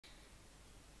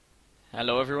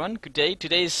Hello everyone, good day.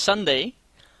 Today is Sunday.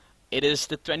 It is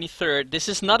the 23rd. This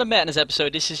is not a madness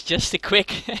episode, this is just a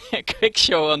quick quick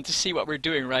show on to see what we're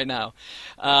doing right now.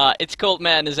 It's called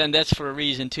Madness and that's for a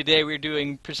reason. Today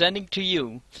we're presenting to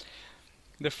you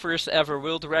the first ever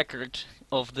world record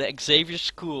of the Xavier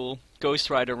School Ghost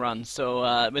Rider run.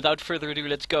 So without further ado,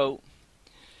 let's go.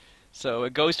 So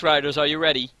Ghost Riders, are you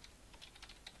ready?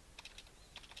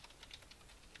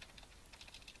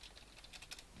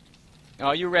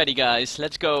 Are you ready, guys?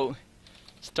 Let's go.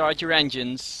 Start your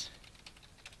engines.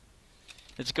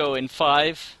 Let's go in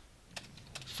 5,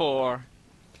 4,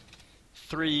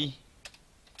 3,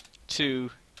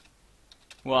 2,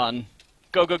 1.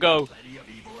 Go, go, go.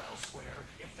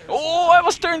 Oh, I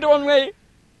was turned the wrong way.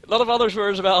 A lot of others were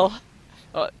as well.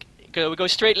 We go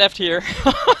straight left here.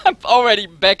 I'm already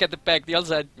back at the pack. The other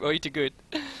side, way too good.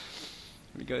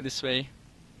 We go this way.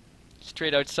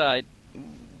 Straight outside.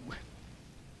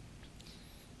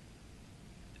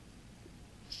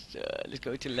 Let's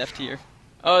go to the left here.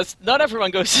 Oh, not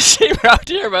everyone goes the same route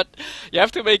here, but you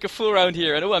have to make a full round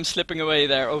here. I know I'm slipping away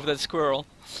there over that squirrel.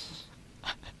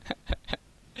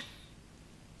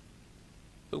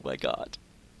 Oh my god.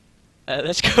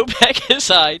 Let's go back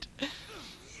inside.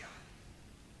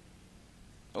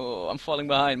 Oh, I'm falling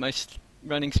behind. My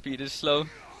running speed is slow.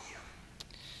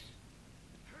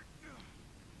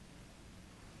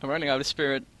 I'm running out of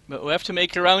spirit, but we have to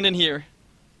make a round in here.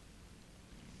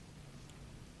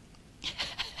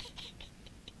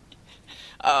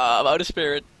 I'm out of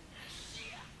spirit.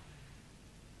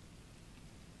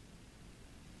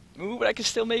 Ooh, but I can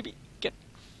still maybe get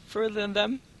further than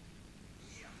them.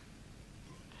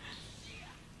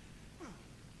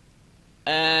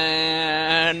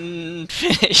 And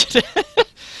finished.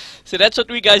 So that's what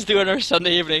we guys do on our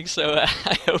Sunday evening, so I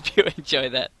hope you enjoy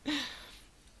that.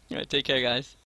 Alright, take care guys.